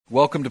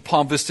Welcome to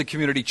Palm Vista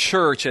Community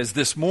Church as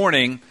this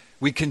morning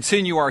we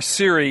continue our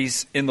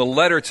series in the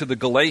letter to the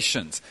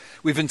Galatians.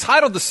 We've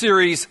entitled the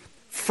series,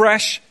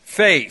 Fresh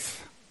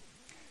Faith.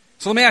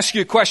 So let me ask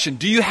you a question.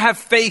 Do you have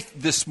faith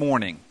this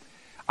morning?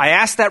 I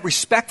ask that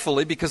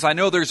respectfully because I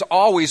know there's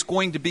always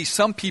going to be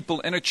some people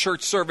in a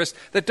church service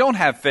that don't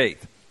have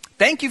faith.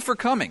 Thank you for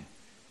coming.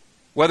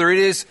 Whether it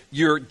is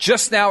you're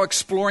just now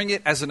exploring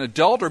it as an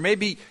adult, or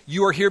maybe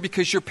you are here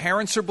because your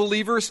parents are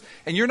believers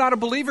and you're not a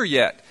believer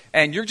yet,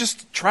 and you're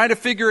just trying to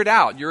figure it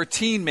out. You're a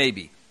teen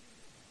maybe.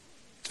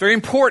 It's very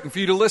important for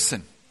you to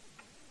listen.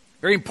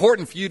 Very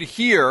important for you to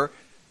hear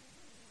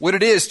what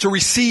it is to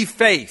receive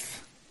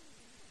faith.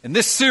 And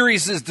this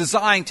series is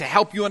designed to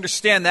help you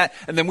understand that,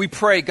 and then we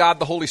pray God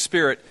the Holy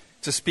Spirit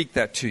to speak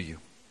that to you.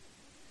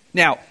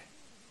 Now,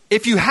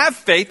 if you have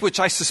faith, which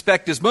I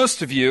suspect is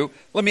most of you,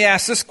 let me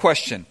ask this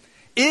question.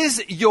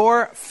 Is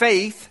your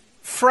faith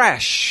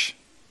fresh?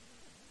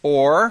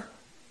 Or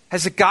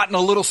has it gotten a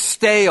little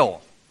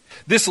stale?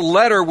 This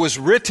letter was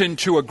written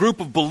to a group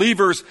of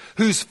believers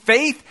whose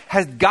faith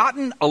had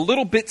gotten a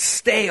little bit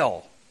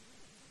stale.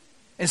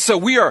 And so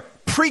we are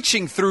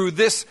preaching through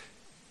this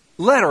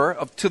letter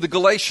to the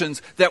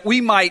Galatians that we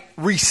might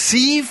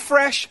receive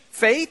fresh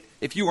faith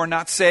if you are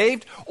not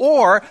saved,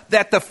 or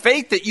that the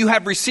faith that you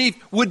have received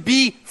would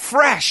be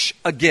fresh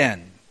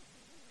again.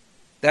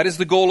 That is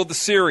the goal of the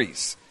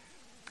series.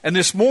 And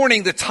this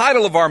morning, the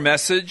title of our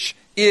message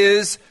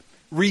is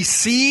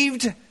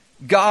Received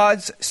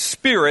God's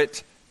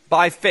Spirit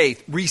by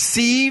Faith.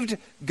 Received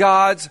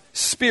God's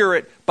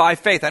Spirit by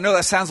faith. I know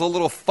that sounds a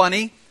little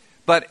funny,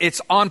 but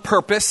it's on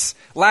purpose.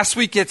 Last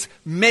week it's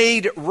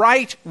made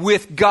right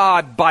with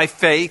God by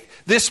faith.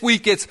 This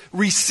week it's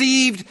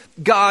received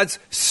God's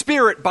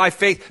Spirit by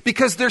faith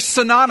because they're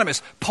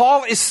synonymous.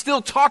 Paul is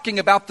still talking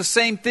about the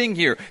same thing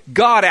here.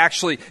 God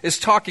actually is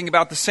talking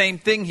about the same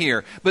thing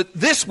here. But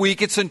this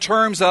week it's in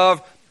terms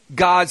of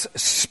God's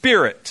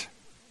Spirit.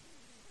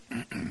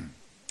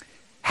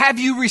 Have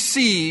you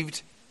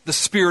received the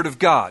Spirit of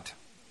God?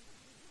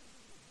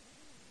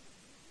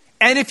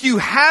 And if you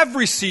have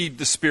received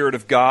the Spirit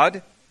of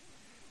God,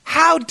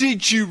 how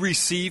did you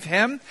receive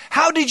Him?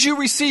 How did you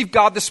receive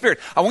God the Spirit?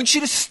 I want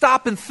you to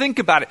stop and think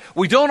about it.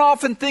 We don't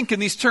often think in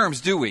these terms,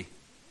 do we?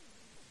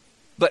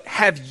 But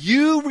have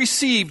you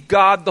received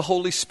God the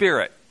Holy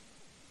Spirit?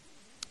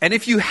 And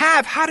if you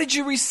have, how did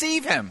you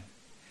receive Him?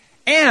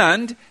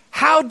 And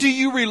how do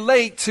you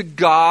relate to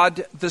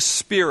God the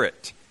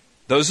Spirit?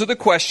 Those are the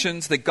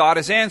questions that God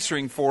is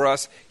answering for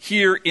us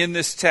here in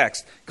this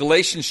text.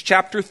 Galatians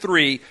chapter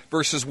 3,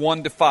 verses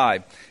 1 to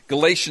 5.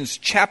 Galatians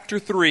chapter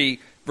 3,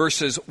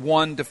 verses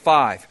 1 to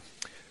 5.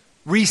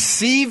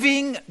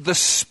 Receiving the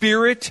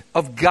Spirit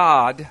of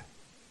God,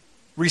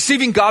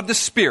 receiving God the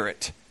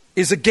Spirit,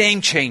 is a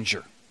game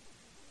changer.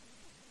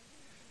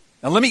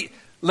 Now let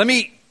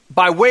me,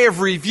 by way of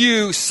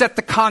review, set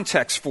the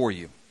context for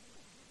you.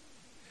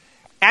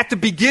 At the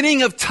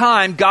beginning of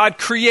time, God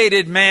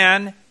created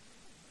man.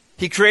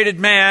 He created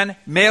man,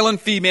 male and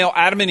female,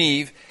 Adam and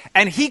Eve,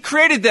 and He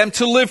created them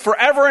to live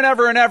forever and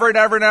ever and ever and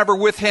ever and ever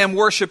with Him,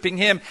 worshiping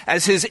Him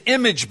as His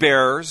image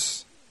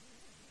bearers.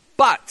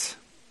 But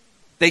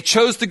they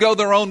chose to go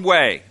their own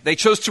way. They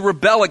chose to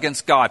rebel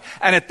against God.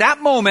 And at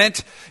that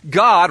moment,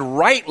 God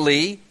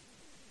rightly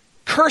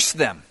cursed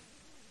them.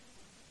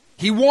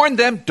 He warned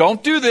them,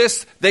 don't do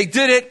this. They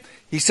did it.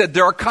 He said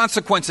there are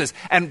consequences.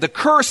 And the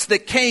curse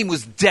that came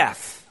was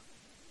death.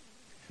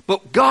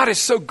 But God is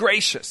so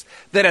gracious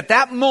that at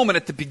that moment,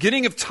 at the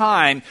beginning of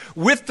time,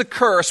 with the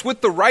curse,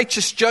 with the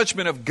righteous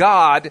judgment of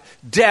God,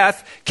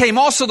 death, came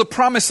also the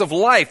promise of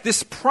life.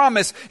 This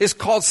promise is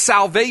called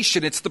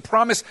salvation. It's the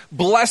promised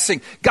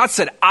blessing. God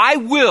said, I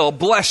will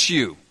bless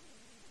you.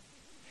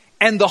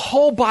 And the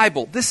whole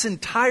Bible, this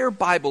entire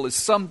Bible is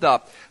summed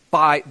up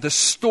by the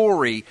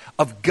story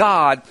of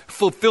God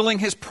fulfilling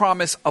His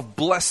promise of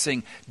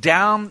blessing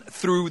down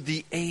through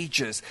the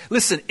ages.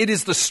 Listen, it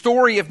is the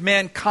story of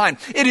mankind.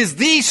 It is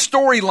the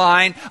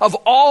storyline of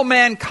all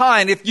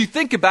mankind. If you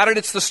think about it,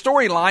 it's the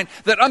storyline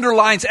that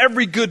underlines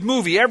every good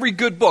movie, every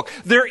good book.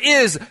 There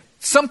is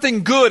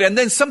something good, and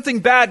then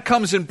something bad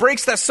comes and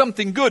breaks that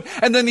something good,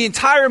 and then the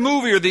entire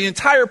movie or the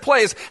entire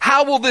play is,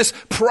 how will this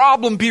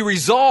problem be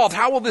resolved?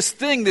 How will this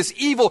thing, this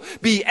evil,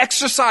 be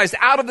exorcised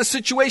out of the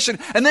situation?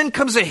 And then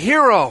comes a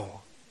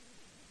hero.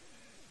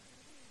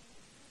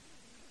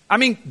 I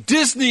mean,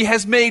 Disney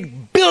has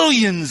made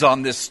billions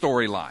on this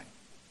storyline.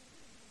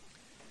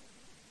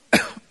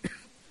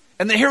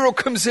 And the hero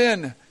comes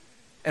in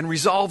and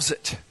resolves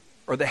it,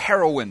 or the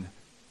heroine,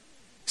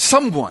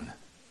 someone.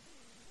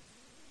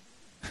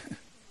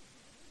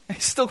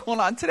 It's still going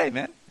on today,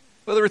 man.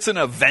 Whether it's an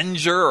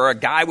Avenger or a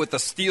guy with a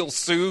steel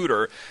suit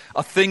or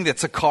a thing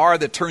that's a car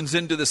that turns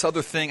into this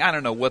other thing. I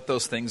don't know what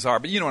those things are,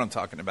 but you know what I'm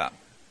talking about.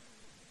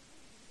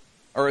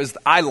 Or as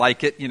I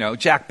like it,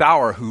 Jack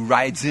Bauer, who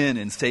rides in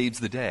and saves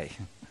the day.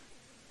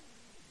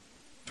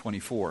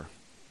 24.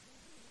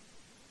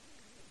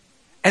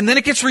 And then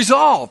it gets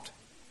resolved.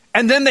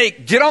 And then they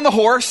get on the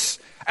horse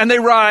And they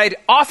ride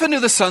off into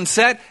the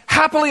sunset,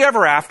 happily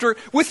ever after,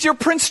 with your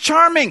Prince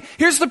Charming.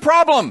 Here's the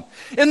problem.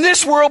 In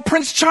this world,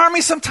 Prince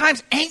Charming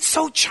sometimes ain't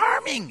so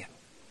charming.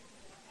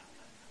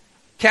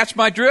 Catch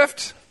my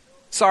drift?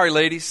 Sorry,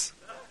 ladies.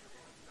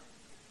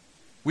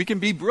 We can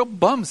be real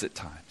bums at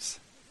times.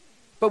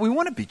 But we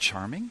want to be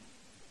charming.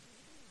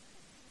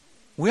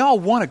 We all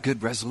want a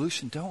good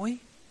resolution, don't we?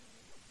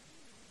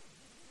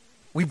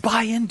 We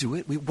buy into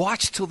it. We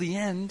watch till the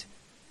end.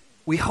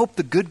 We hope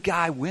the good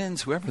guy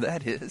wins, whoever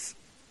that is.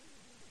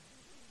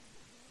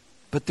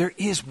 But there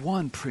is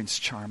one Prince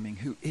Charming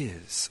who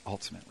is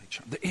ultimately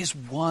charming. There is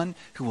one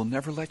who will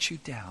never let you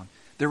down.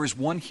 There is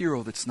one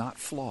hero that's not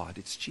flawed.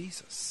 It's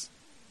Jesus.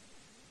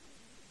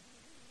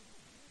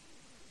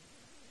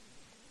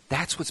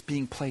 That's what's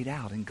being played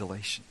out in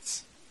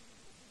Galatians.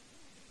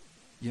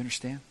 You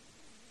understand?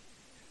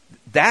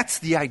 That's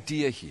the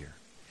idea here.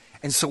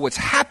 And so what's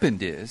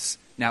happened is,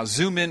 now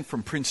zoom in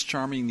from Prince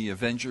Charming, the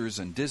Avengers,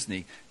 and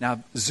Disney.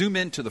 Now zoom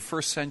into the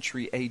first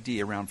century AD,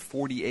 around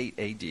 48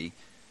 AD,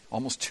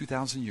 almost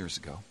 2,000 years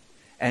ago.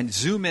 And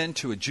zoom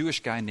into a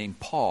Jewish guy named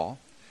Paul,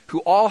 who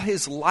all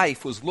his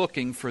life was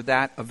looking for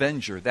that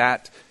Avenger,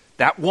 that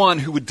one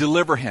who would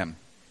deliver him.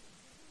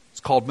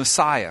 It's called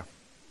Messiah.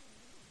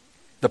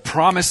 The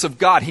promise of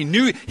God. He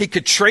knew he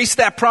could trace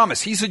that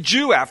promise. He's a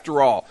Jew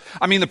after all.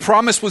 I mean, the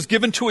promise was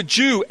given to a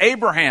Jew,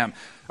 Abraham,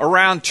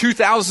 around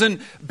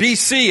 2000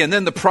 BC. And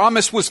then the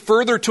promise was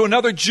further to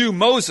another Jew,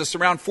 Moses,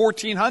 around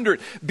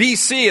 1400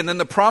 BC. And then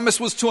the promise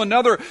was to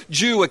another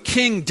Jew, a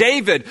King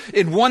David,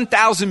 in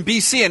 1000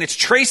 BC. And it's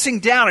tracing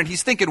down, and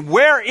he's thinking,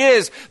 where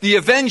is the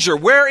Avenger?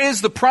 Where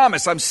is the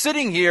promise? I'm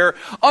sitting here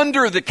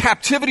under the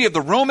captivity of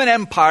the Roman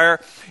Empire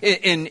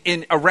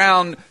in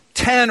around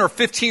 10 or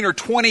 15 or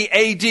 20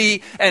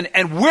 AD,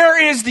 and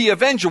where is the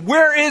Avenger?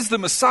 Where is the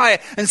Messiah?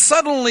 And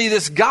suddenly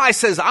this guy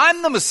says,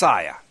 I'm the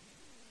Messiah.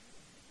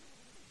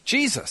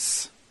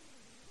 Jesus.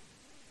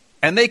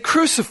 And they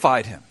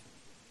crucified him.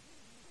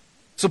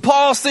 So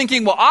Paul's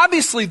thinking, well,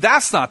 obviously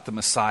that's not the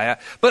Messiah,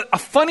 but a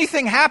funny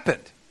thing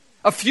happened.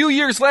 A few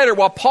years later,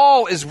 while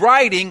Paul is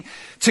writing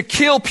to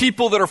kill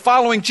people that are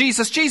following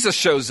Jesus, Jesus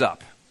shows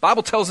up. The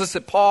Bible tells us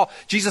that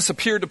Jesus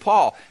appeared to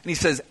Paul, and he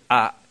says,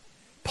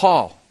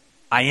 Paul,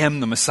 I am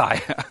the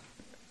Messiah.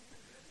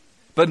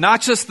 But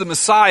not just the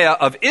Messiah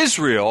of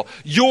Israel,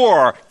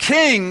 your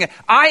King.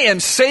 I am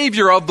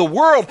Savior of the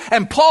world.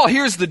 And Paul,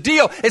 here's the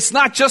deal. It's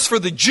not just for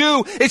the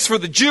Jew, it's for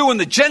the Jew and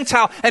the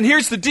Gentile. And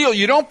here's the deal.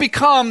 You don't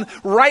become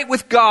right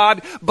with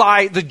God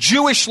by the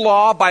Jewish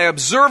law, by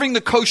observing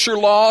the kosher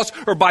laws,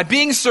 or by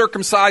being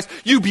circumcised.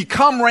 You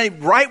become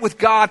right with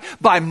God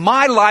by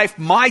my life,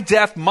 my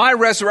death, my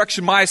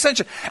resurrection, my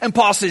ascension. And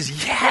Paul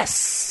says,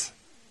 yes.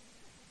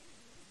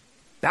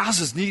 Bows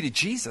his knee to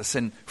Jesus.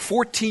 And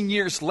 14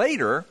 years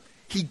later,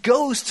 he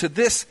goes to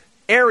this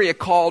area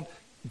called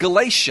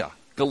Galatia,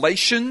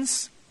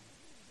 Galatians.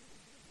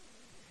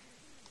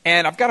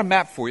 And I've got a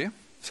map for you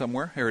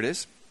somewhere. Here it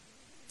is.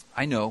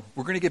 I know.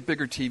 We're going to get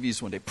bigger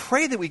TVs one day.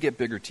 Pray that we get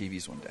bigger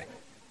TVs one day.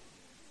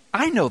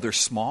 I know they're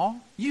small.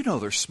 You know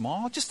they're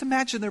small. Just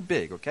imagine they're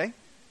big, okay?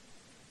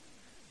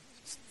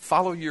 Just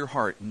follow your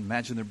heart and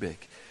imagine they're big.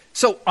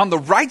 So on the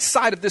right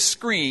side of this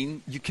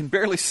screen, you can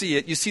barely see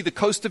it. You see the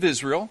coast of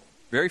Israel,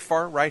 very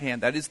far right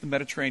hand. That is the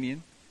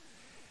Mediterranean.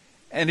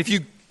 And if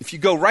you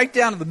go right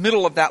down to the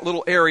middle of that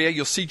little area,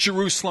 you'll see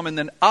Jerusalem, and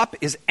then up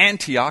is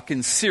Antioch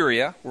in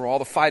Syria, where all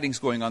the fighting's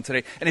going on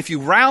today. And if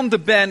you round the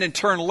bend and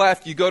turn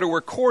left, you go to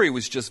where Corey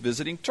was just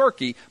visiting,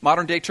 Turkey,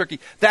 modern-day Turkey.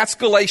 That's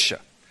Galatia.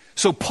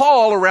 So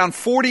Paul, around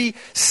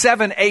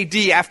 47 AD,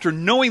 after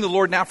knowing the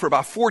Lord now for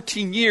about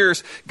 14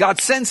 years,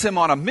 God sends him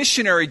on a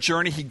missionary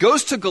journey. He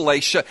goes to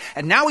Galatia,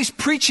 and now he's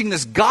preaching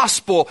this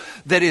gospel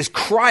that is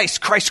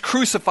Christ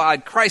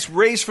crucified, Christ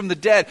raised from the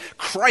dead,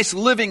 Christ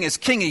living as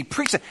king. And he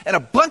preaches it, and a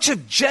bunch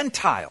of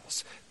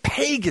Gentiles,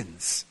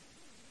 pagans,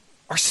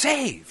 are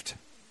saved.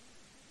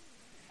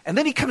 And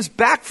then he comes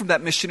back from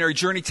that missionary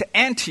journey to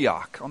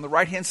Antioch on the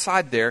right-hand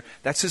side there.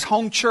 That's his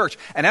home church.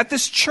 And at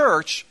this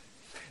church,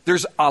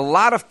 there's a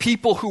lot of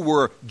people who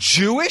were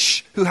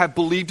Jewish who have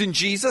believed in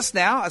Jesus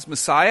now as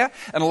Messiah,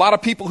 and a lot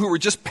of people who were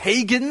just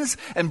pagans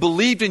and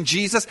believed in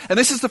Jesus. And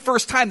this is the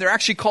first time they're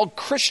actually called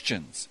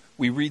Christians,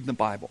 we read in the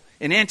Bible,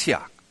 in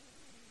Antioch.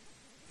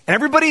 And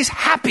everybody's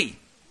happy.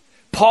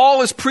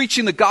 Paul is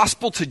preaching the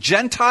gospel to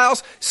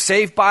Gentiles,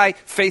 saved by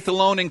faith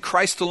alone in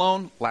Christ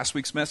alone, last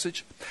week's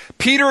message.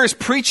 Peter is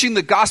preaching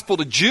the gospel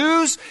to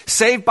Jews,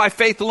 saved by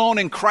faith alone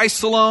in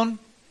Christ alone.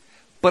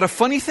 But a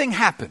funny thing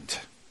happened.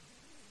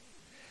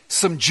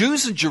 Some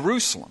Jews in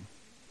Jerusalem,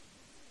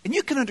 and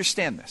you can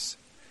understand this,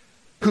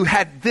 who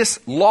had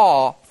this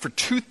law for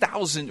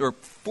 2,000 or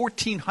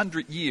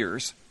 1,400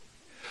 years,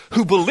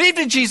 who believed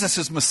in Jesus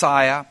as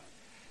Messiah,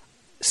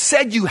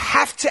 said you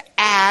have to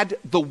add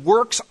the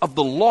works of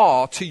the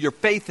law to your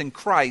faith in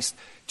Christ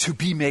to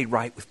be made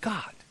right with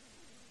God.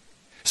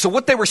 So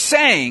what they were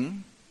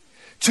saying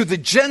to the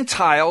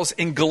Gentiles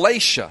in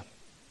Galatia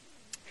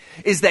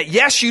is that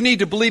yes, you need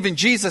to believe in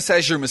Jesus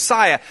as your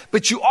Messiah,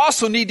 but you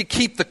also need to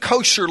keep the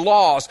kosher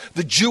laws,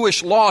 the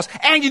Jewish laws,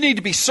 and you need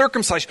to be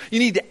circumcised. You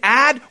need to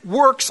add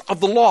works of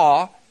the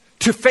law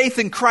to faith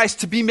in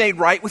Christ to be made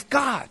right with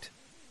God.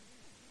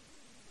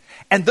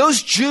 And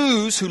those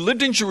Jews who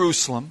lived in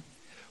Jerusalem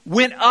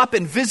went up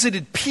and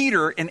visited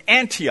Peter in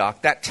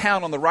Antioch, that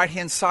town on the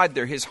right-hand side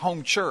there, his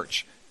home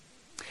church.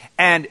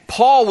 And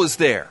Paul was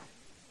there.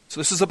 So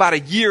this is about a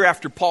year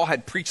after Paul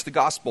had preached the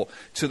gospel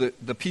to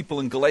the people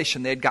in Galatia.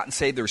 They had gotten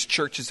saved. There was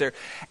churches there.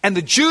 And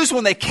the Jews,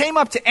 when they came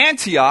up to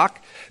Antioch,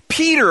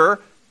 Peter,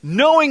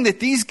 knowing that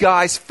these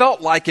guys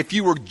felt like if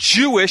you were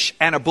Jewish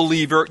and a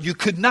believer, you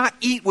could not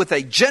eat with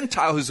a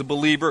Gentile who's a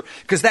believer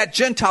because that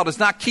Gentile does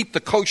not keep the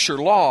kosher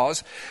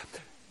laws.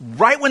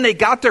 Right when they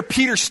got there,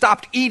 Peter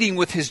stopped eating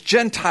with his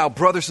Gentile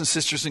brothers and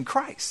sisters in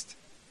Christ.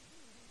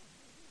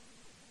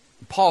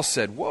 Paul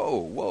said, whoa,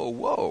 whoa,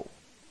 whoa.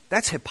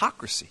 That's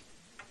hypocrisy.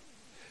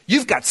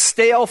 You've got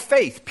stale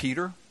faith,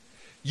 Peter.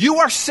 You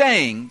are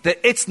saying that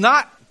it's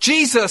not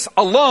Jesus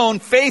alone,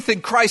 faith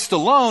in Christ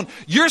alone.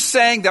 You're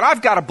saying that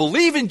I've got to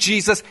believe in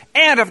Jesus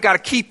and I've got to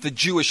keep the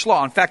Jewish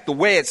law. In fact, the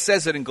way it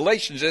says it in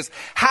Galatians is,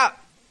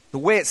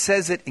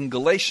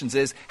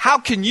 how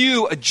can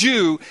you, a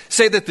Jew,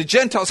 say that the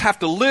Gentiles have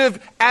to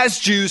live as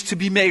Jews to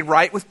be made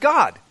right with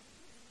God?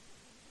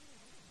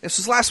 This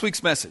was last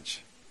week's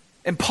message.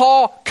 And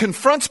Paul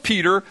confronts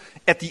Peter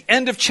at the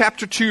end of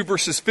chapter 2,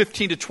 verses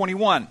 15 to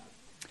 21.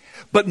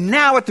 But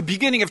now at the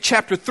beginning of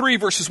chapter 3,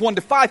 verses 1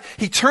 to 5,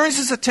 he turns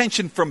his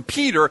attention from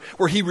Peter,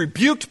 where he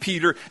rebuked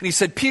Peter, and he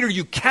said, Peter,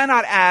 you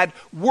cannot add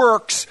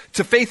works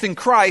to faith in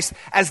Christ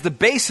as the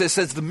basis,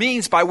 as the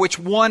means by which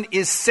one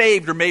is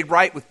saved or made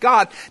right with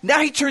God.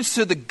 Now he turns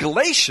to the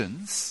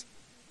Galatians,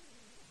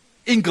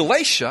 in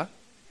Galatia,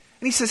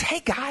 and he says,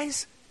 hey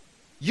guys,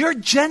 you're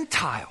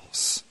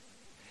Gentiles.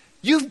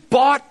 You've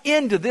bought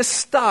into this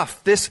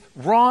stuff, this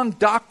wrong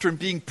doctrine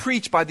being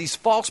preached by these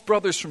false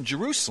brothers from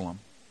Jerusalem.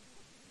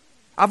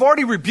 I've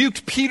already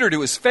rebuked Peter to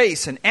his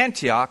face in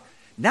Antioch.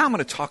 Now I'm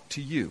going to talk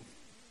to you.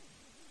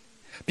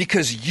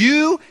 Because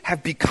you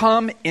have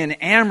become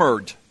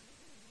enamored.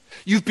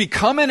 You've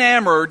become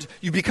enamored.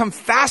 You've become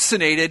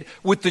fascinated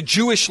with the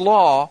Jewish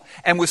law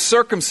and with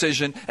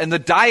circumcision and the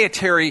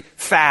dietary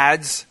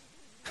fads.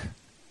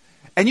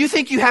 And you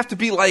think you have to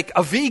be like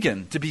a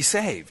vegan to be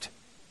saved.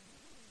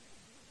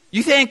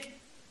 You think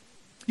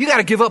you got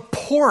to give up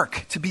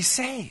pork to be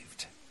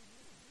saved.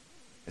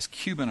 As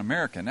Cuban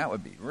American, that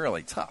would be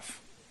really tough.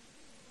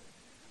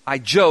 I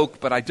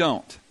joke, but I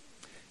don't.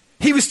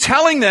 He was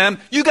telling them,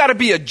 you got to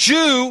be a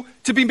Jew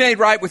to be made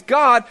right with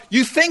God.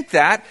 You think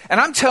that,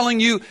 and I'm telling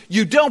you,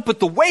 you don't.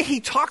 But the way he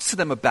talks to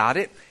them about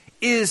it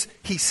is,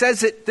 he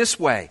says it this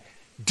way.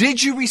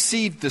 Did you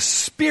receive the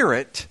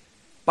Spirit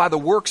by the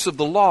works of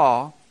the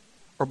law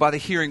or by the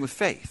hearing with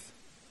faith?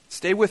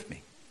 Stay with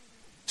me.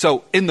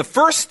 So in the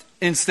first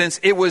instance,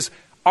 it was,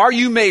 are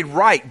you made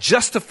right,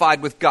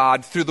 justified with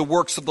God through the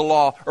works of the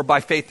law or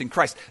by faith in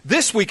Christ?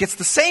 This week, it's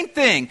the same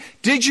thing.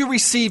 Did you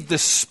receive the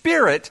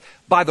Spirit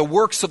by the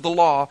works of the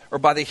law or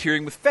by the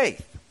hearing with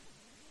faith?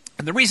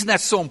 And the reason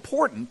that's so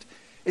important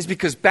is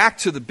because back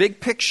to the big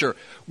picture,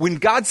 when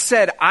God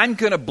said, I'm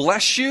going to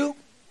bless you,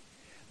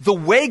 the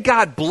way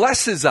God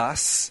blesses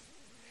us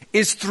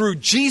is through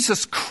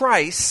Jesus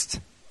Christ,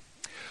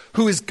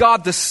 who is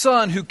God the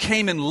Son, who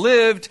came and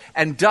lived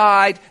and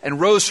died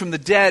and rose from the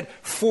dead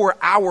for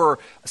our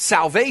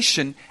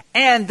salvation,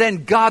 and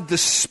then God the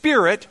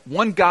Spirit,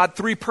 one God,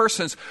 three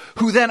persons,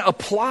 who then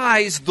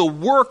applies the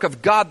work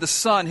of God the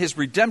Son, his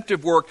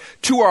redemptive work,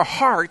 to our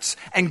hearts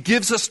and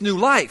gives us new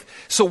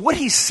life. So what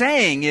he's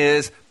saying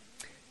is,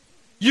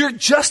 you're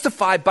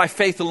justified by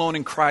faith alone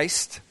in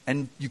Christ,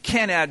 and you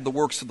can't add the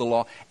works of the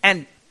law.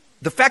 And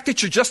the fact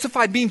that you're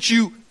justified means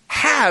you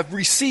have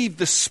received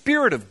the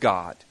Spirit of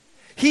God.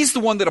 He's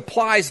the one that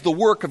applies the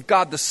work of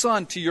God the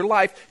Son to your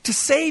life to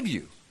save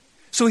you.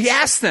 So he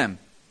asked them,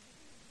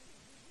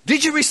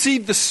 did you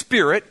receive the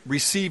Spirit,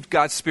 received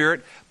God's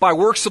Spirit, by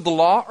works of the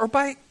law or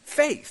by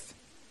faith?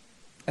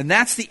 And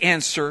that's the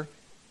answer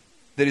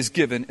that is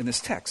given in this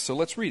text. So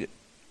let's read it.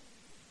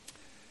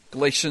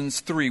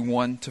 Galatians 3,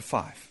 1 to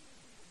 5.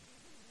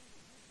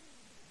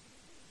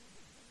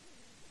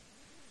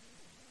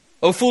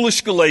 O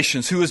foolish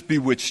Galatians, who has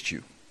bewitched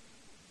you?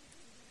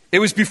 It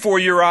was before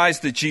your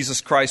eyes that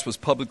Jesus Christ was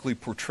publicly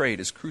portrayed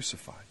as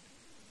crucified.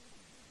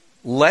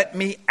 Let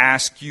me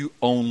ask you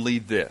only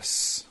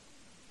this.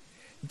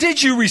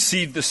 Did you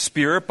receive the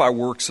Spirit by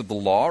works of the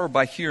law or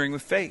by hearing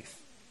with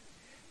faith?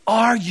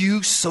 Are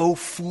you so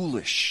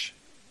foolish?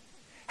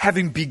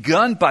 Having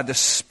begun by the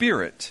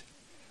Spirit,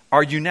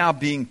 are you now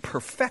being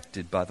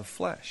perfected by the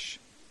flesh?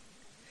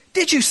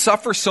 Did you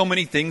suffer so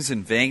many things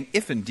in vain,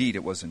 if indeed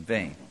it was in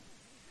vain?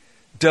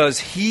 Does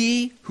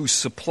he who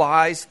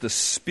supplies the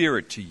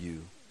Spirit to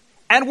you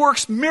and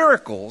works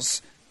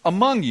miracles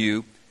among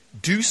you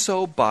do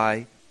so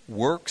by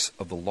works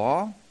of the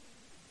law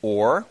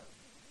or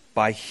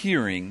by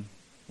hearing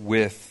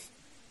with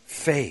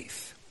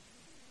faith?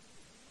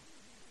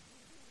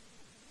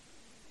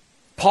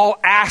 Paul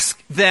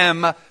asked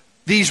them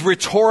these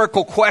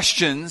rhetorical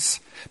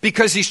questions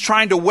because he's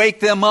trying to wake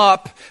them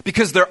up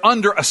because they're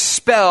under a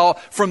spell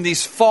from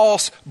these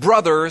false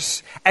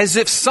brothers, as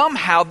if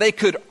somehow they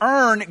could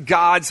earn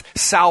God's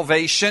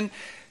salvation.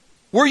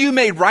 Were you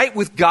made right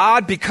with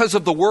God because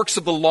of the works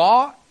of the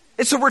law?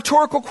 It's a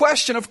rhetorical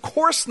question. Of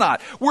course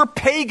not. We're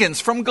pagans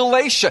from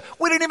Galatia.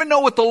 We didn't even know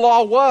what the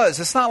law was.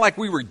 It's not like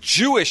we were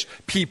Jewish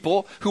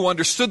people who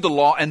understood the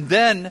law and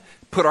then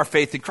put our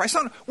faith in Christ.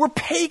 No, we're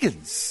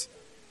pagans.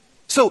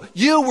 So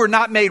you were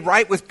not made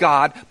right with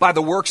God by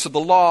the works of the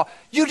law.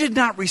 You did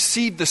not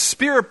receive the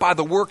Spirit by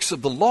the works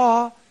of the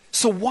law.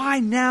 So why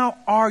now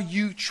are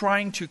you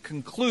trying to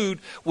conclude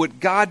what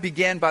God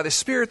began by the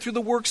Spirit through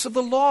the works of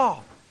the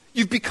law?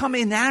 You've become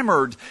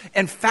enamored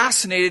and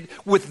fascinated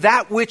with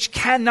that which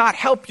cannot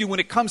help you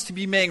when it comes to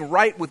being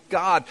right with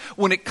God,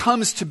 when it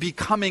comes to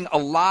becoming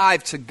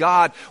alive to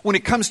God, when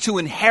it comes to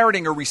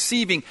inheriting or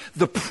receiving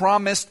the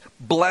promised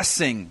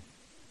blessing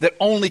that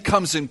only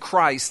comes in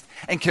Christ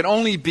and can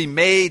only be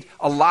made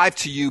alive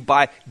to you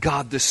by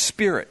God the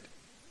Spirit.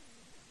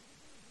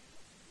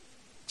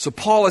 So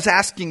Paul is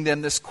asking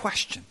them this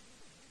question,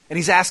 and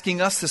he's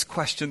asking us this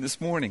question this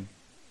morning.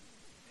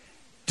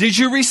 Did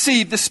you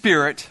receive the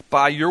Spirit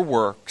by your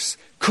works?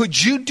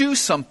 Could you do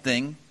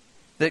something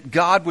that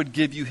God would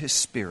give you His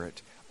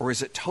Spirit, or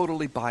is it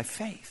totally by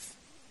faith?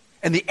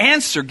 And the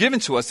answer given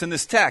to us in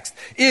this text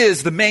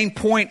is the main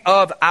point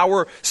of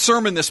our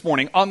sermon this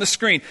morning on the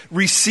screen.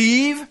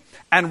 Receive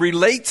and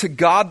relate to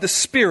God the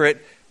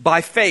Spirit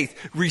by faith.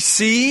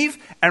 Receive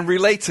and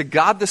relate to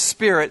God the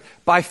Spirit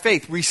by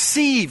faith.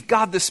 Receive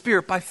God the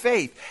Spirit by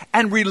faith.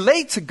 And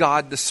relate to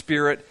God the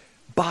Spirit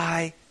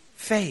by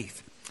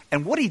faith.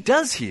 And what he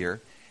does here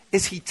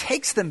is he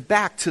takes them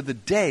back to the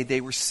day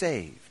they were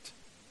saved.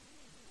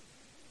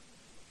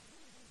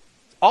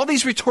 All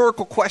these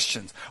rhetorical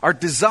questions are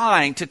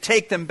designed to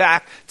take them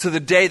back to the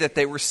day that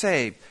they were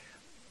saved.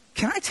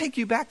 Can I take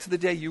you back to the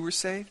day you were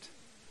saved?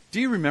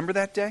 Do you remember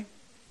that day?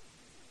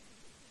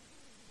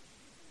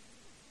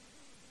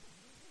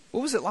 What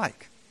was it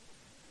like?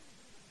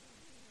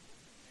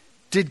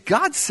 Did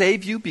God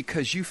save you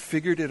because you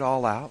figured it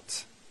all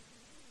out?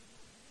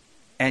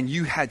 And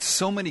you had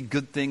so many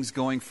good things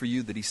going for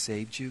you that He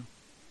saved you?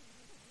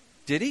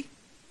 Did He?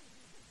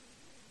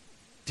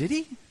 Did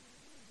He?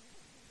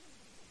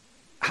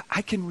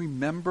 I can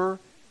remember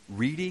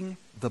reading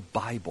the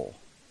Bible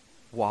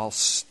while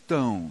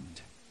stoned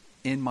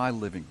in my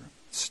living room.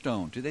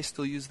 Stoned. Do they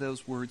still use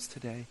those words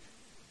today?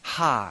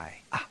 High.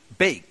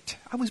 Baked.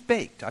 I was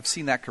baked. I've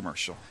seen that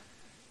commercial.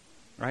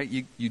 Right?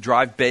 You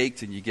drive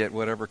baked and you get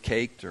whatever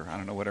caked, or I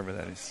don't know, whatever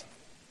that is.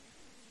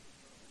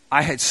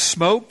 I had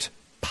smoked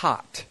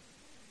pot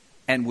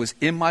and was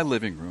in my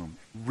living room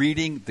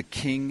reading the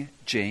King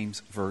James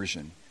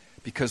Version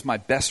because my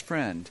best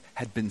friend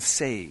had been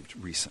saved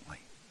recently.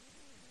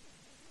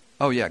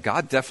 Oh yeah,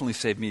 God definitely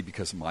saved me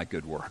because of my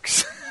good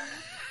works.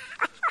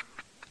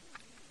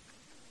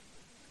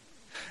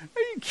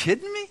 Are you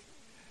kidding me?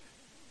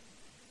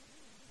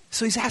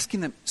 So he's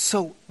asking them,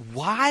 so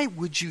why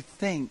would you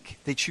think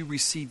that you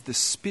received the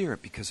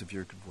Spirit because of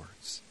your good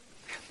works?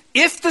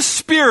 If the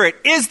Spirit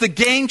is the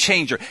game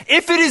changer,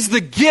 if it is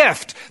the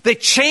gift that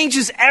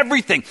changes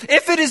everything,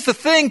 if it is the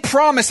thing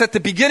promised at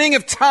the beginning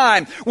of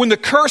time when the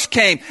curse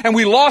came and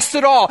we lost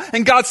it all,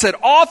 and God said,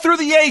 all through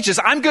the ages,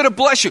 I'm going to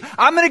bless you.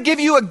 I'm going to give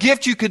you a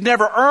gift you could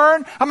never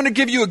earn. I'm going to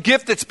give you a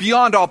gift that's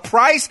beyond all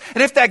price.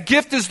 And if that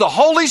gift is the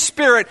Holy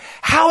Spirit,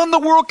 how in the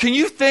world can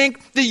you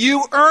think that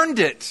you earned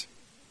it?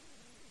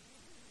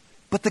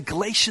 But the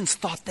Galatians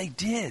thought they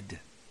did.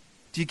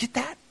 Do you get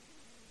that?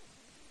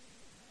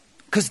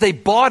 Because they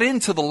bought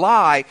into the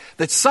lie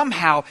that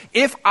somehow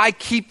if I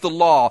keep the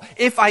law,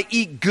 if I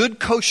eat good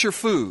kosher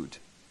food,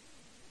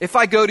 if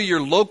I go to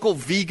your local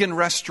vegan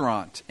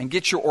restaurant and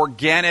get your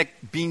organic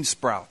bean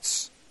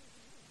sprouts,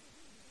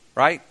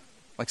 right?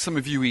 Like some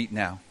of you eat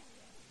now.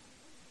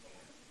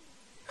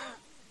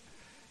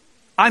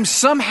 I'm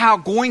somehow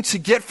going to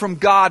get from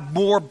God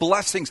more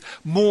blessings,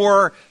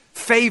 more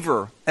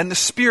favor, and the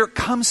Spirit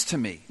comes to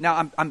me.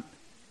 Now,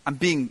 I'm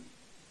being,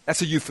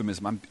 that's a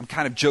euphemism. I'm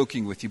kind of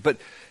joking with you, but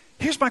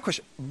here's my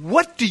question.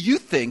 What do you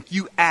think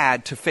you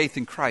add to faith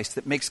in Christ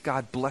that makes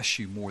God bless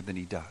you more than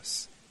He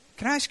does?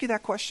 Can I ask you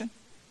that question?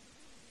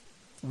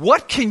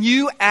 What can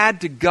you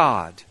add to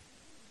God,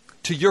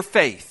 to your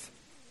faith,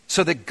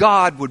 so that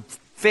God would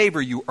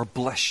favor you or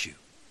bless you?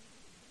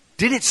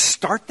 Did it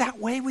start that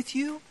way with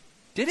you?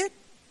 Did it?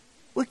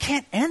 Well, it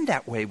can't end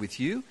that way with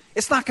you.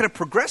 It's not going to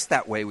progress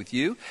that way with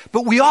you.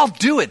 But we all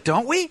do it,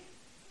 don't we?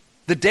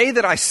 The day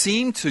that I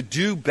seem to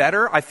do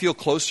better, I feel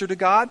closer to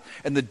God.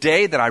 And the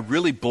day that I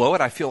really blow it,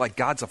 I feel like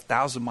God's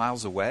 1,000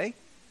 miles away.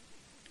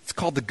 It's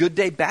called the good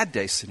day, bad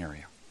day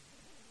scenario.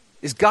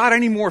 Is God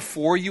any more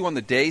for you on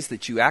the days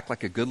that you act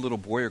like a good little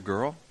boy or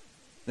girl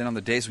than on the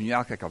days when you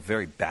act like a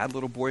very bad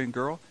little boy and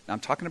girl? Now, I'm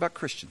talking about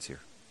Christians here.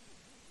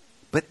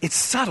 But it's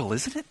subtle,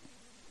 isn't it?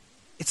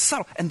 It's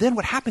subtle. And then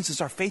what happens is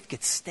our faith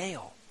gets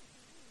stale.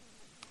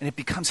 And it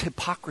becomes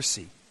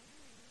hypocrisy.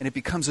 And it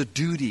becomes a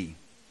duty.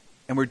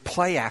 And we're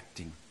play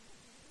acting.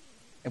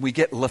 And we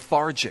get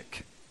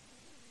lethargic.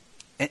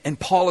 And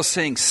Paul is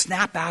saying,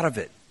 snap out of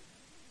it.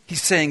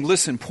 He's saying,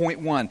 listen,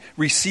 point one,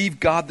 receive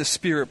God the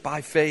Spirit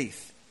by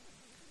faith.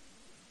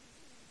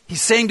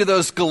 He's saying to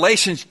those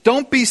Galatians,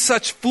 don't be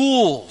such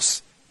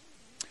fools.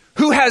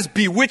 Who has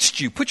bewitched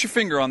you? Put your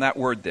finger on that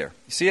word there.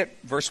 You see it?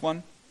 Verse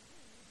 1.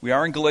 We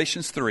are in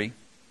Galatians 3.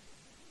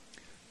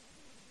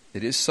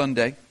 It is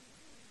Sunday,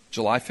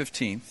 July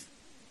 15th.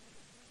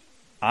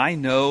 I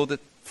know that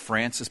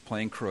France is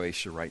playing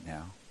Croatia right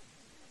now.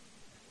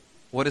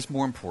 What is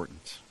more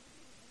important?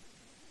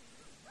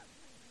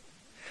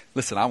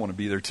 Listen, I want to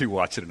be there too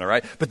watching it, all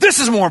right? But this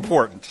is more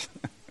important.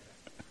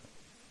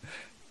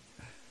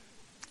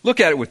 Look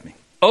at it with me.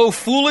 Oh,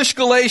 foolish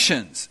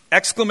Galatians!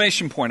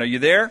 Exclamation point. Are you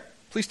there?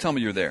 Please tell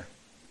me you're there.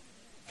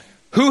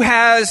 Who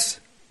has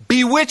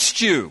bewitched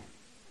you?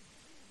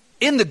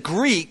 In the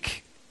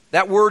Greek,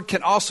 that word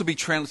can also be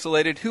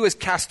translated, who has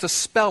cast a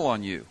spell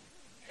on you?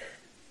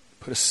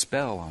 Put a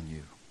spell on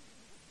you.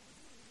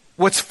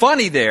 What's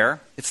funny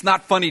there, it's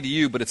not funny to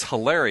you, but it's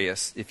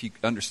hilarious if you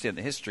understand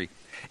the history,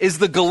 is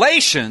the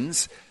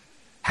Galatians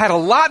had a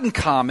lot in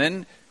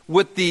common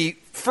with the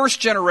first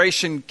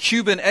generation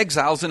Cuban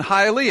exiles in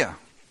Hialeah.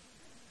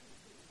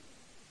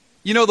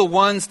 You know, the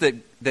ones that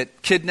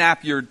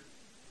kidnap your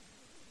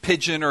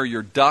pigeon or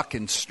your duck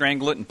and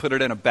strangle it and put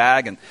it in a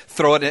bag and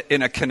throw it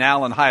in a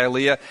canal in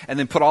Hialeah and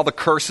then put all the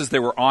curses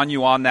that were on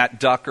you on that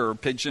duck or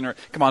pigeon. Or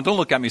come on, don't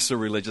look at me so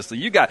religiously.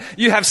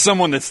 You have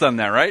someone that's done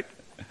that, right?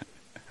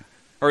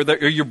 Or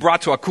you're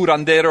brought to a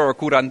curandero or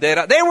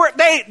curandera.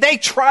 They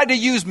tried to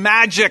use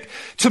magic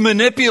to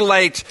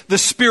manipulate the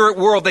spirit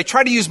world. They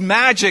tried to use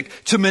magic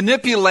to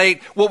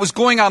manipulate what was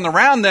going on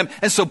around them.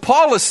 And so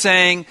Paul is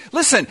saying,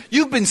 listen,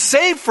 you've been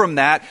saved from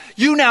that.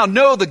 You now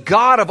know the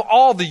God of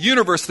all the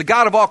universe, the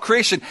God of all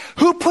creation.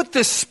 Who put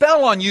this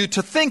spell on you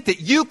to think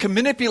that you can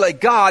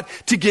manipulate God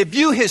to give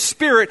you his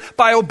spirit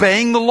by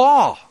obeying the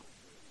law?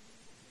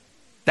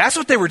 That's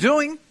what they were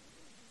doing.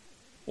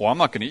 Well, I'm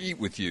not going to eat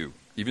with you,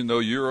 even though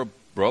you're a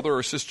brother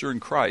or sister in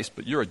Christ,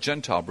 but you're a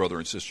Gentile brother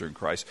and sister in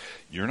Christ.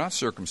 You're not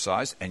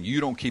circumcised, and you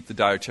don't keep the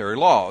dietary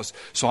laws,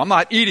 so I'm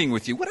not eating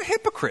with you. What a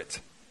hypocrite.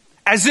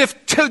 As if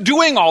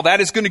doing all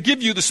that is going to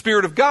give you the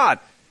Spirit of God.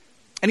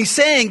 And he's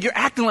saying, you're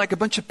acting like a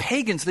bunch of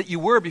pagans that you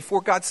were before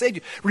God saved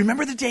you.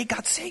 Remember the day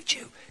God saved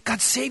you.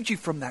 God saved you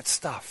from that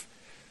stuff.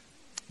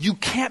 You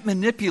can't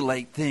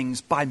manipulate things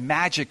by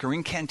magic or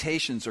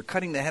incantations or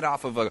cutting the head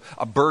off of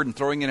a bird and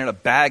throwing it in a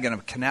bag in a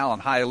canal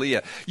in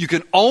Hialeah. You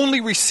can only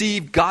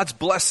receive God's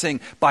blessing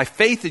by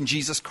faith in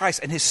Jesus Christ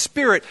and his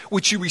Spirit,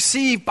 which you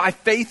receive by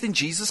faith in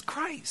Jesus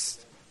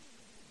Christ.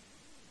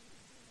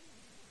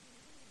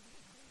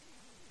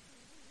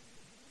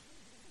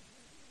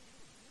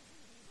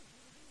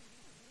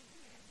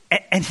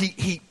 And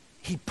he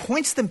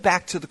points them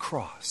back to the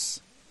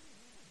cross.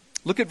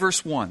 Look at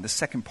verse 1, the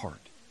second part.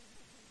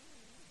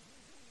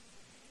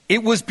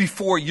 It was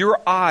before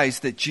your eyes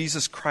that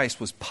Jesus Christ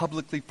was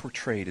publicly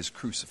portrayed as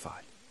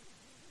crucified.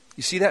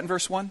 You see that in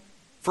verse 1?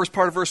 First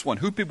part of verse 1.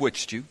 Who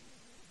bewitched you?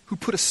 Who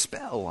put a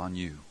spell on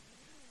you?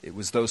 It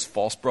was those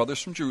false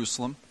brothers from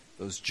Jerusalem,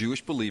 those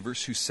Jewish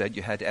believers who said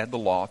you had to add the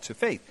law to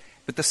faith.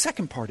 But the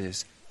second part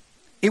is,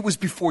 it was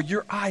before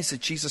your eyes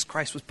that Jesus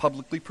Christ was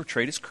publicly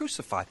portrayed as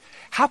crucified.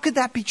 How could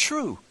that be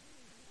true?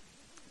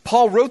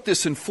 Paul wrote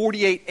this in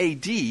 48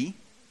 AD.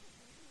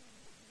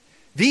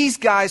 These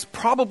guys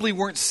probably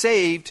weren't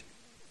saved.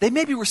 They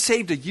maybe were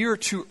saved a year or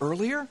two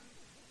earlier.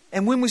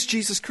 And when was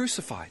Jesus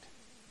crucified?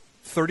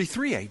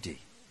 33 AD.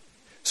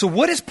 So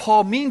what does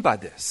Paul mean by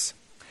this?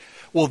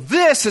 Well,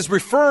 this is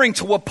referring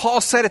to what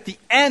Paul said at the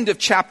end of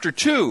chapter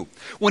 2,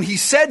 when he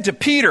said to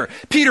Peter,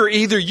 Peter,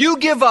 either you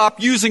give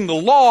up using the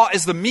law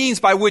as the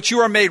means by which you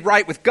are made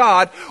right with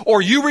God,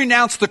 or you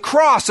renounce the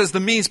cross as the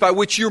means by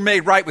which you're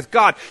made right with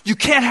God. You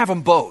can't have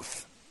them both.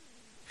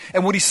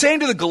 And what he's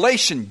saying to the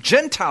Galatian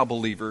Gentile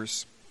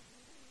believers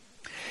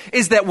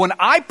is that when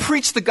I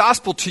preached the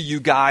gospel to you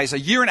guys a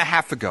year and a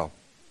half ago,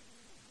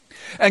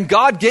 and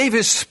God gave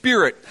his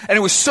Spirit, and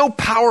it was so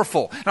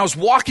powerful, and I was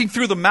walking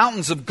through the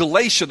mountains of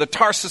Galatia, the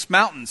Tarsus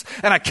mountains,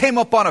 and I came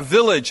up on a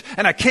village,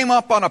 and I came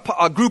up on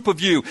a group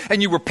of you,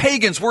 and you were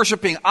pagans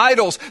worshiping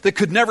idols that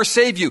could never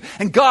save you,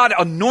 and God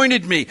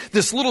anointed me,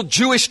 this little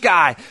Jewish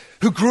guy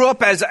who grew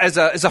up as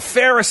a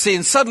Pharisee,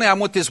 and suddenly I'm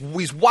with these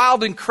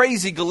wild and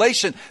crazy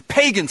Galatian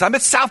pagans. I'm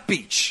at South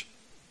Beach,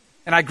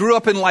 and I grew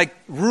up in like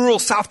rural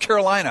South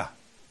Carolina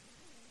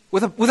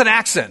with an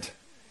accent.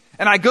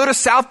 And I go to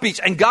South Beach,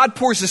 and God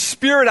pours his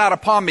Spirit out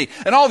upon me.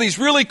 And all these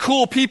really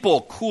cool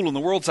people, cool in the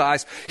world's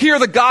eyes, hear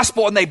the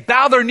gospel, and they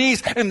bow their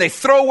knees, and they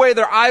throw away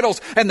their idols,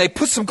 and they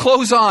put some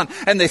clothes on,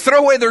 and they throw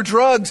away their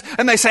drugs,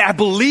 and they say, I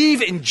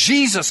believe in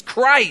Jesus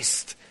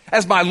Christ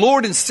as my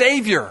Lord and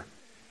Savior.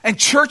 And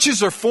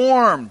churches are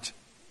formed.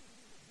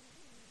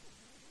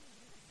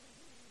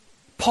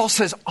 Paul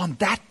says, on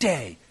that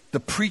day,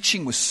 the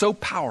preaching was so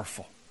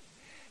powerful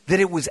that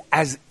it was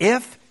as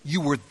if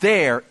you were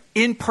there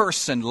in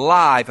person,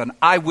 live, an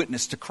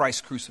eyewitness to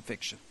Christ's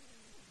crucifixion.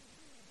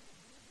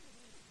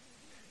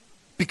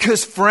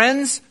 Because,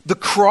 friends, the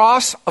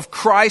cross of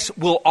Christ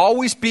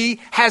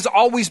has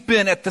always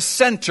been at the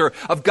center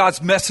of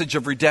God's message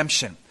of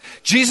redemption.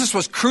 Jesus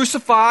was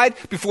crucified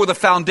before the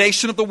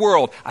foundation of the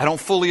world. I don't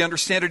fully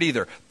understand it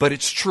either, but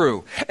it's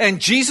true. And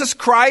Jesus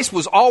Christ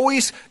was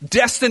always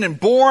destined and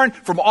born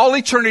from all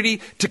eternity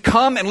to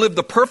come and live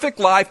the perfect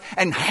life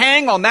and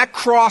hang on that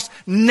cross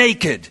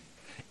naked,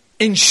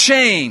 in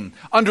shame,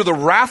 under the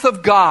wrath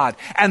of God.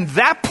 And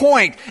that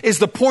point is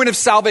the point of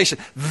salvation.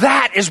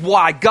 That is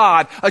why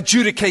God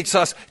adjudicates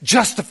us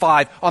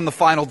justified on the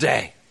final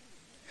day.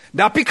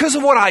 Not because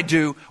of what I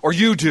do or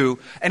you do,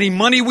 any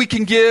money we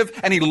can give,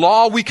 any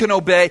law we can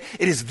obey.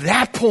 It is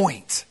that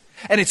point.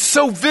 And it's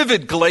so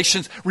vivid,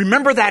 Galatians.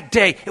 Remember that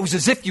day. It was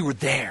as if you were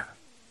there.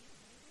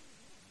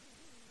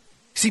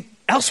 See,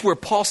 elsewhere,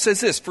 Paul says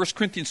this, 1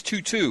 Corinthians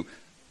 2:2.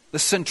 The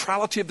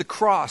centrality of the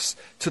cross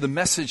to the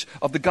message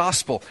of the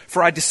gospel.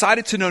 For I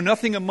decided to know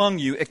nothing among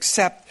you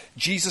except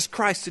Jesus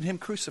Christ and Him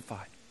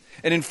crucified.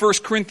 And in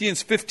 1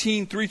 Corinthians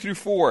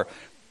 15:3-4,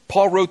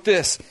 Paul wrote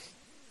this,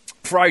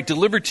 for I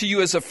delivered to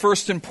you as of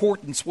first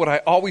importance what I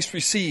always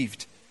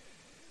received,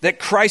 that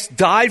Christ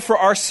died for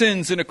our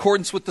sins in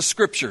accordance with the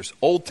Scriptures,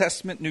 Old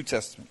Testament, New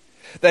Testament,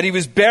 that He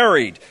was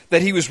buried,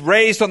 that He was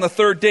raised on the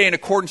third day in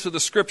accordance with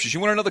the Scriptures. You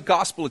want to know the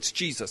gospel? It's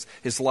Jesus,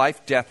 His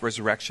life, death,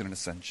 resurrection, and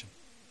ascension.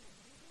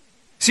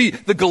 See,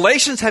 the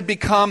Galatians had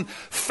become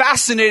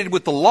fascinated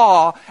with the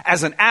law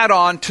as an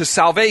add-on to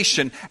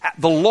salvation,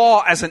 the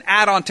law as an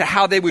add-on to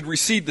how they would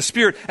receive the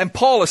Spirit. And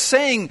Paul is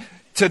saying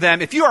to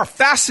them, if you are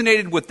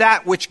fascinated with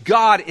that which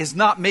God is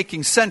not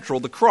making central,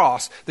 the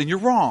cross, then you're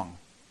wrong.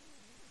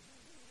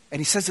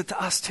 And he says it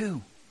to us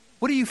too.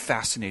 What are you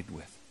fascinated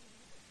with?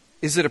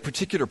 Is it a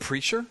particular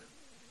preacher?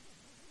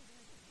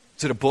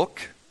 Is it a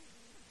book?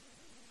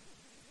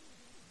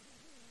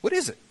 What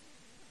is it?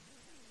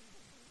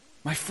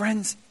 My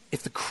friends,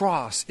 if the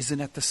cross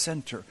isn't at the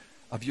center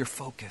of your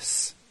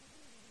focus,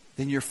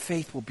 then your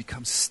faith will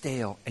become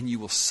stale and you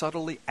will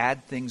subtly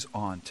add things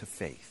on to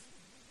faith.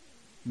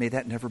 May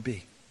that never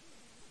be.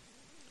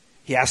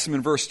 He asked him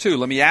in verse 2,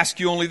 let me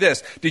ask you only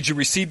this. Did you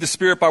receive the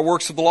Spirit by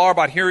works of the law or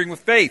by hearing with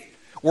faith?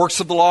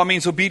 Works of the law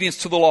means obedience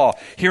to the law.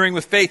 Hearing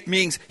with faith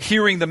means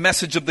hearing the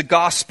message of the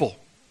gospel.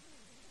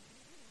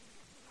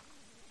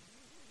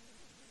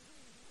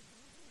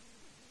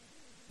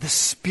 The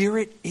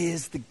Spirit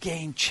is the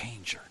game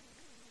changer.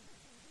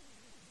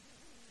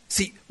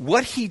 See,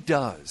 what He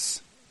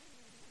does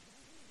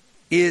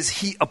is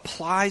He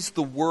applies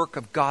the work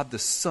of God the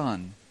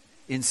Son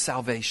in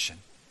salvation.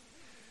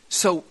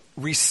 So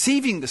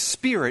receiving the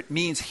Spirit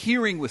means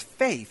hearing with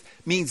faith,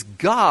 means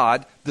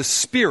God, the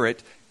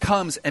Spirit,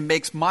 comes and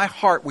makes my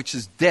heart, which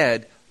is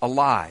dead,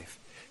 alive.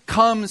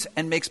 Comes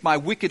and makes my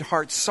wicked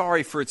heart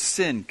sorry for its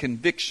sin,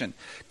 conviction.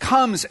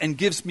 Comes and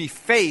gives me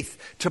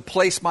faith to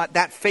place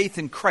that faith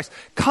in Christ.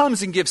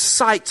 Comes and gives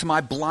sight to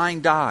my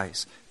blind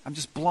eyes. I'm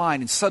just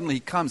blind, and suddenly He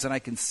comes and I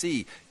can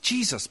see.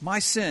 Jesus, my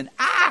sin,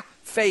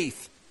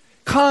 faith.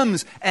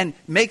 Comes and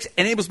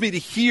enables me to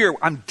hear.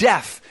 I'm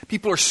deaf.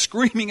 People are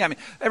screaming at me.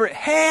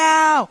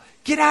 Hey,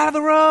 get out of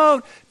the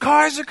road.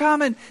 Cars are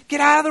coming. Get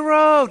out of the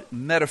road.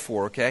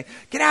 Metaphor, okay?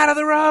 Get out of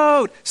the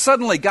road.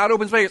 Suddenly, God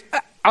opens my ears.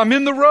 I'm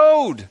in the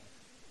road.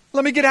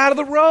 Let me get out of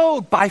the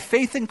road. By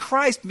faith in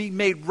Christ, be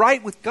made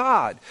right with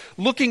God.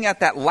 Looking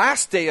at that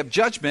last day of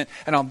judgment,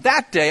 and on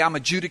that day, I'm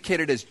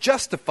adjudicated as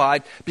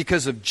justified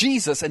because of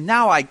Jesus, and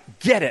now I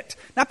get it.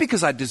 Not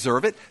because I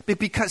deserve it, but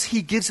because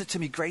He gives it to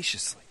me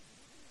graciously.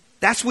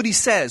 That's what He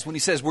says when He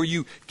says, were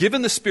you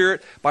given the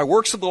Spirit by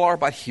works of the law or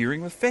by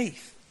hearing with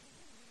faith?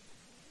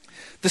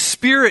 The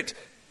Spirit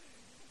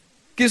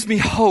gives me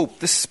hope.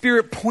 The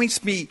Spirit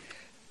points me.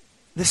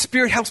 The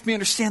Spirit helps me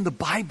understand the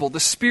Bible.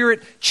 The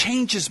Spirit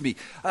changes me.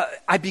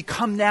 I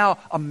become now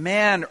a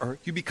man, or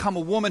you become a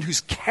woman whose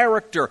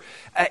character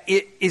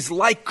is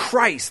like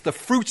Christ, the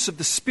fruits of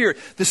the Spirit.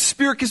 The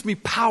Spirit gives me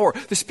power.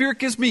 The Spirit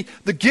gives me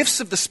the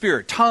gifts of the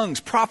Spirit, tongues,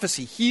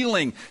 prophecy,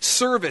 healing,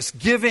 service,